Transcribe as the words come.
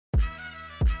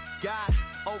God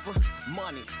over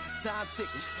money, time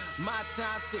ticking, my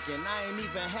time ticking. I ain't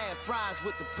even had fries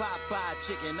with the Popeye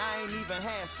chicken. I ain't even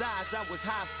had sides. I was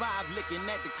high five licking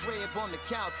at the crib on the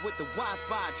couch with the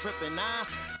Wi-Fi tripping.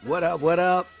 What up, what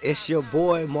up? It's your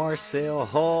boy Marcel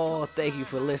Hall. Thank you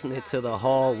for listening to the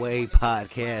Hallway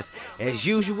Podcast. As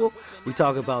usual, we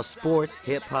talk about sports,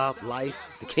 hip-hop, life,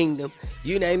 the kingdom,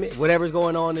 you name it. Whatever's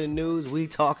going on in the news, we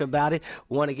talk about it.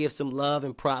 We want to give some love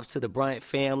and props to the Bryant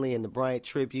family and the Bryant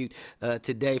tribute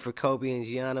today for Kobe and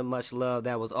Gianna. Much love.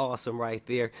 That was awesome right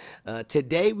there.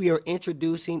 Today, we are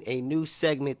introducing a new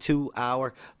segment to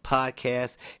our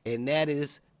podcast, and that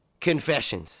is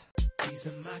Confessions. These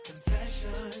are my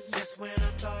confessions. Just when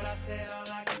I thought I said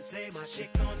all I can say, my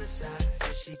chick on the side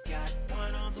says she got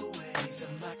one on the way. These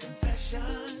are my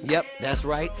confessions. Yep, that's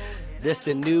right. This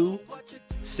the new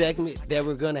segment that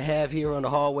we're gonna have here on the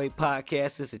Hallway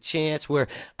Podcast. It's a chance where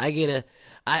I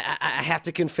have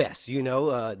to confess. You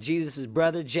know, Jesus'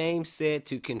 brother James said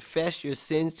to confess your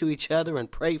sins to each other and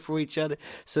pray for each other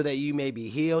so that you may be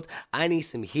healed. I need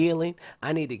some healing.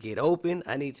 I need to get open.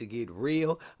 I need to get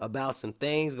real about some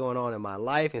things going on in my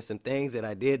life and some things that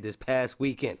I did this past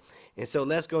weekend. And so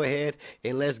let's go ahead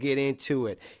and let's get into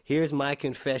it. Here's my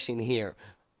confession here.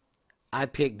 I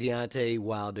picked Deontay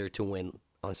Wilder to win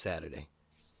on Saturday.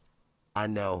 I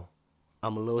know.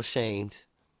 I'm a little ashamed.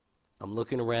 I'm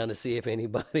looking around to see if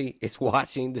anybody is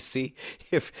watching to see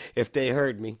if they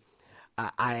heard me.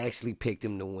 I actually picked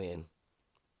him to win.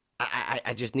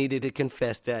 I just needed to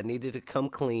confess that. I needed to come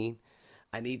clean.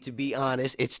 I need to be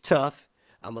honest. It's tough.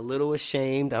 I'm a little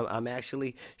ashamed. I'm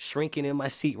actually shrinking in my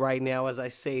seat right now as I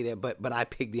say that. But I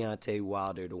picked Deontay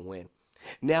Wilder to win.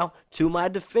 Now, to my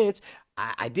defense,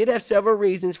 I did have several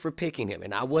reasons for picking him,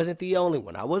 and I wasn't the only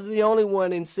one. I wasn't the only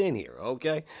one in sin here,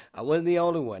 okay? I wasn't the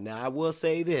only one. Now, I will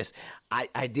say this.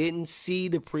 I didn't see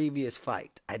the previous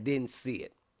fight. I didn't see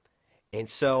it. And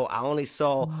so I only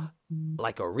saw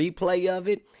like a replay of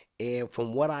it, and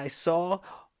from what I saw,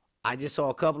 I just saw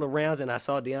a couple of rounds, and I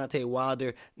saw Deontay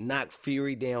Wilder knock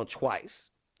Fury down twice.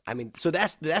 I mean, so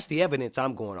that's the evidence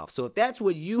I'm going off. So if that's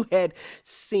what you had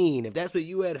seen, if that's what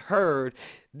you had heard,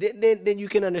 then you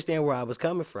can understand where I was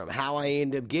coming from, how I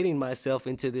ended up getting myself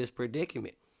into this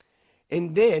predicament.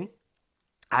 And then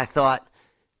I thought,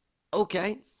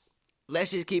 okay, let's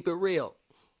just keep it real.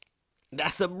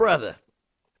 That's a brother,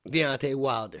 Deontay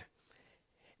Wilder.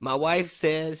 My wife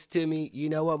says to me, you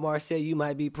know what, Marcel, you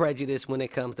might be prejudiced when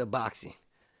it comes to boxing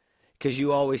because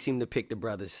you always seem to pick the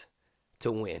brothers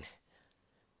to win.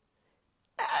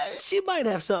 She might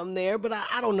have something there, but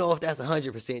I don't know if that's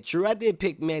 100% true. I did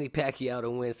pick Manny Pacquiao to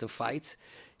win some fights.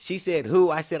 She said who?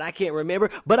 I said I can't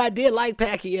remember, but I did like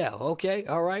Pacquiao, okay?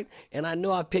 All right? And I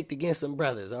know I picked against some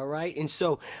brothers, all right? And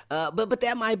so, but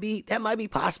that might be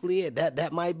possibly it.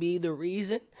 That might be the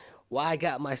reason why I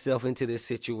got myself into this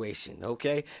situation,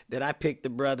 okay? That I picked the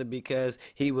brother because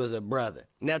he was a brother.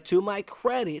 Now, to my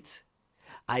credit,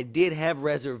 I did have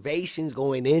reservations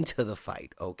going into the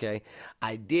fight, okay?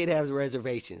 I did have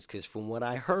reservations because from what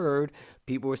I heard,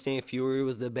 people were saying Fury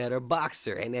was the better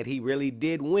boxer and that he really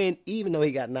did win even though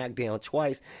he got knocked down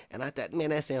twice. And I thought, man,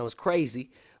 that sounds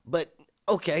crazy. But,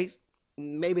 okay,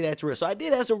 maybe that's real. So I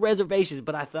did have some reservations,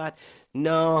 but I thought,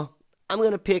 no, I'm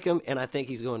going to pick him and I think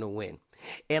he's going to win.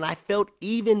 And I felt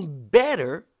even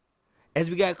better as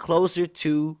we got closer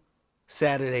to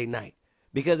Saturday night.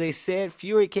 Because they said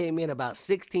Fury came in about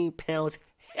 16 pounds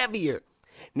heavier.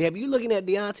 Now, if you're looking at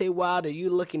Deontay Wilder,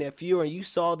 you're looking at Fury, and you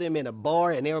saw them in a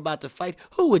bar and they were about to fight,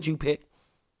 who would you pick?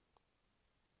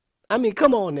 I mean,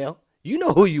 come on now. You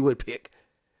know who you would pick.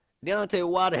 Deontay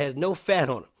Wilder has no fat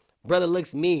on him. Brother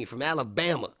looks mean from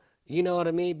Alabama. You know what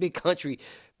I mean? Big country,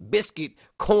 biscuit,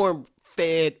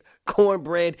 corn-fed,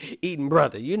 cornbread eating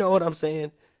brother. You know what I'm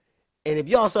saying? And if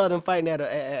y'all saw them fighting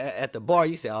at the bar,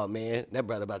 you say, oh, man, that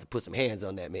brother about to put some hands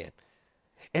on that man.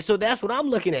 And so that's what I'm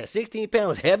looking at, 16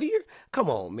 pounds heavier? Come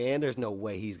on, man, there's no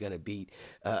way he's going to beat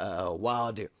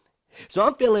Wilder. So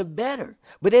I'm feeling better.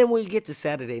 But then when we get to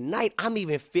Saturday night, I'm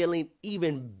even feeling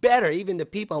even better. Even the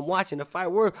people I'm watching the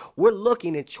fight, we're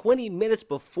looking at 20 minutes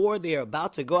before they're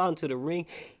about to go out into the ring,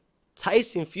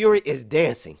 Tyson Fury is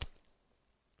dancing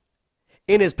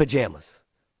in his pajamas.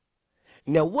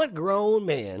 Now, what grown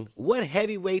man, what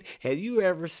heavyweight have you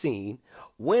ever seen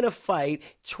win a fight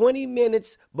 20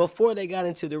 minutes before they got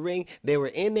into the ring? They were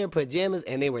in their pajamas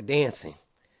and they were dancing.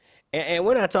 And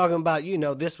we're not talking about,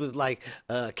 this was like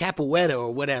capoeira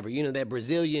or whatever, that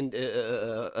Brazilian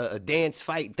dance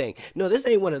fight thing. No, this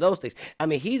ain't one of those things. I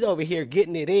mean, he's over here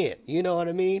getting it in. You know what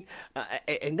I mean?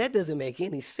 And that doesn't make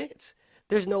any sense.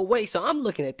 There's no way. So I'm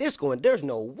looking at this going, there's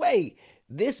no way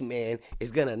This man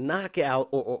is gonna knock out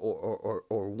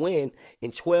or win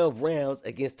in 12 rounds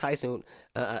against Tyson,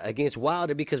 against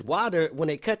Wilder, because Wilder, when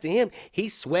they cut to him,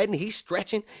 he's sweating, he's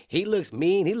stretching, he looks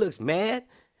mean, he looks mad.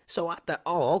 So I thought,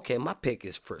 oh, okay, my pick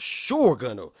is for sure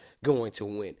going to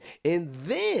win. And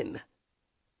then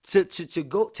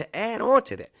to add on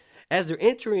to that, as they're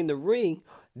entering the ring,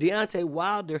 Deontay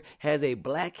Wilder has a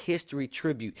Black History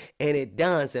tribute, and it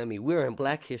dawns on me, we're in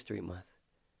Black History Month.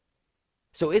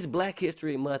 So it's Black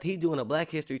History Month. He's doing a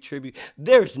Black History tribute.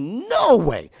 There's no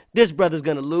way this brother's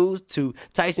going to lose to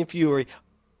Tyson Fury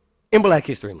in Black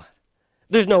History Month.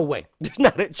 There's no way. There's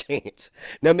not a chance.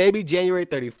 Now, maybe January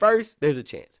 31st, there's a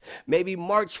chance. Maybe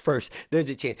March 1st, there's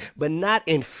a chance. But not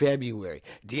in February.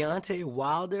 Deontay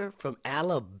Wilder from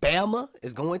Alabama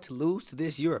is going to lose to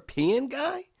this European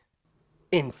guy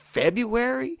in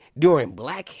February during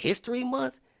Black History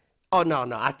Month? Oh, no.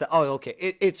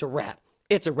 Okay. It's a wrap.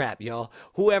 It's a wrap, y'all.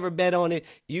 Whoever bet on it,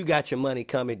 you got your money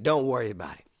coming. Don't worry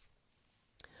about it.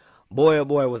 Boy, oh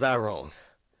boy, was I wrong.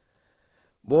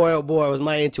 Boy, oh boy, was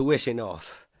my intuition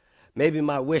off. Maybe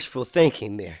my wishful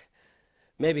thinking there.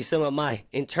 Maybe some of my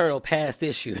internal past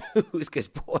issues. Because,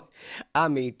 boy,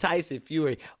 Tyson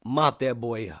Fury mopped that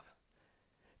boy up.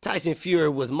 Tyson Fury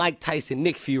was Mike Tyson,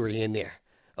 Nick Fury in there.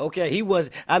 Okay,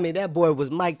 that boy was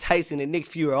Mike Tyson and Nick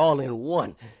Fury all in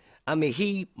one.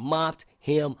 He mopped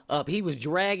him up. He was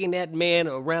dragging that man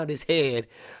around his head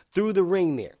through the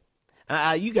ring there.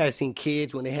 You guys seen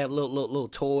kids when they have little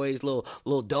toys,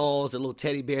 little dolls, and little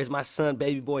teddy bears. My son,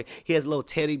 baby boy, he has a little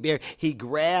teddy bear. He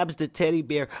grabs the teddy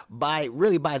bear by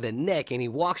the neck, and he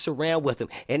walks around with him.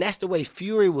 And that's the way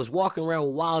Fury was walking around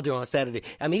with Wilder on Saturday.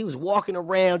 he was walking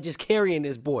around just carrying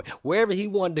this boy wherever he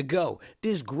wanted to go.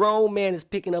 This grown man is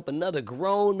picking up another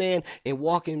grown man and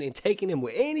walking and taking him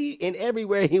where any and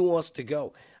everywhere he wants to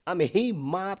go. He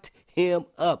mopped him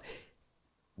up.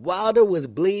 Wilder was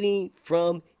bleeding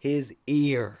from his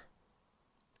ear.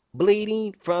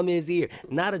 Bleeding from his ear.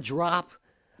 Not a drop.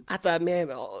 I thought, man,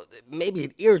 maybe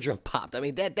an eardrum popped.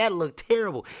 That looked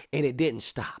terrible. And it didn't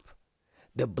stop.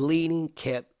 The bleeding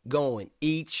kept going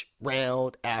each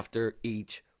round after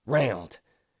each round.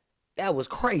 That was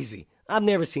crazy. I've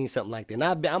never seen something like that.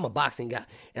 And I'm a boxing guy,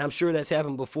 and I'm sure that's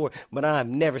happened before, but I've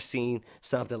never seen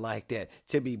something like that,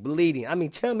 to be bleeding.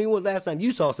 Tell me when was the last time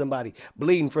you saw somebody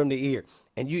bleeding from the ear,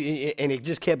 and it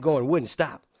just kept going, wouldn't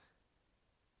stop.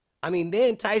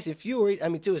 Then Tyson Fury,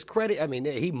 to his credit,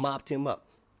 he mopped him up.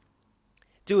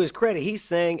 To his credit, he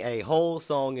sang a whole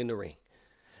song in the ring.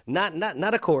 Not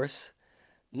a chorus,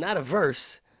 not a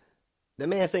verse. The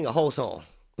man sang a whole song.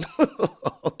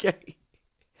 Okay?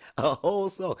 A whole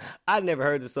song. I've never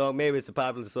heard the song. Maybe it's a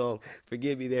popular song.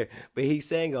 Forgive me there. But he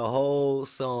sang a whole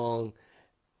song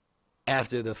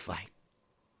after the fight.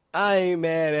 I ain't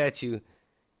mad at you,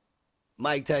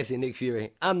 Mike Tyson, Nick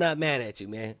Fury. I'm not mad at you,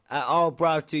 man. All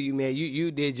props to you, man.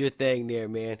 You did your thing there,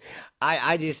 man.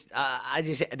 I just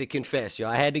had to confess,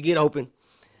 y'all. I had to get open.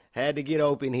 Had to get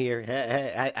open here.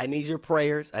 I need your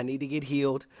prayers. I need to get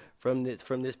healed from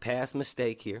this past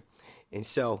mistake here. And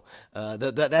so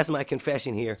that's my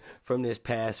confession here from this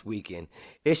past weekend.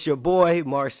 It's your boy,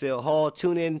 Marcel Hall.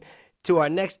 Tune in to our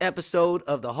next episode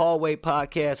of the Hallway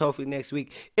Podcast. Hopefully next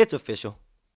week. It's official.